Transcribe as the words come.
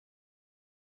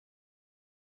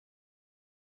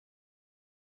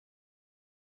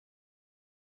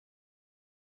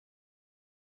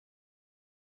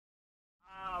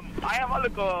I have a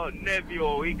little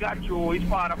nephew. He got through. His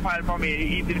father filed for me.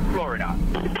 He's in Florida.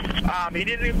 He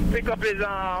didn't pick up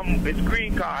his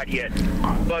green card yet.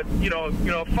 But you know,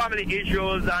 family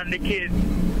issues and the kid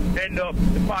end up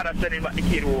the father sending back the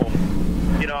kid home.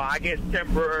 You know, I guess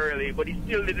temporarily, but he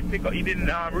still didn't pick up. He didn't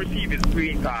receive his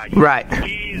green card yet. Right.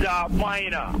 He's a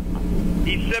minor.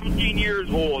 He's 17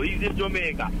 years old. He's in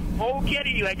Jamaica. How can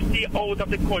he stay out of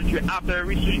the country after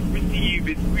receive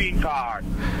his green card?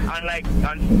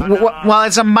 And well,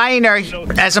 as a minor,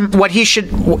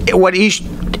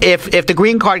 if the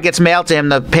green card gets mailed to him,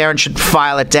 the parent should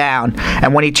file it down.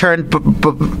 And when he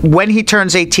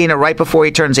turns 18 or right before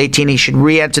he turns 18, he should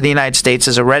re-enter the United States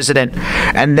as a resident.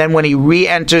 And then when he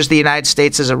re-enters the United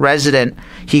States as a resident,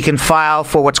 he can file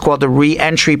for what's called a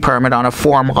re-entry permit on a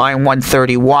form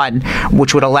I-131,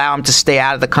 which would allow him to stay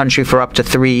out of the country for up to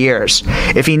 3 years.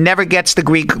 If he never gets the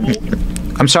green...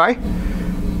 I'm sorry?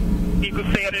 He could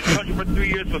stay out of the country for 3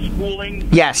 years for schooling?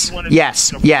 Yes. Oh,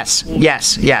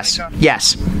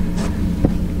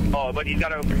 but he's got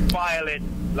to file it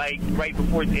right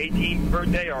before his 18th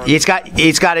birthday, or he's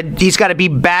got to be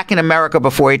back in America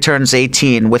before he turns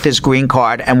 18 with his green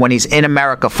card, and when he's in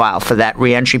America, file for that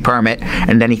re-entry permit,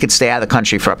 and then he could stay out of the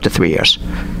country for up to 3 years.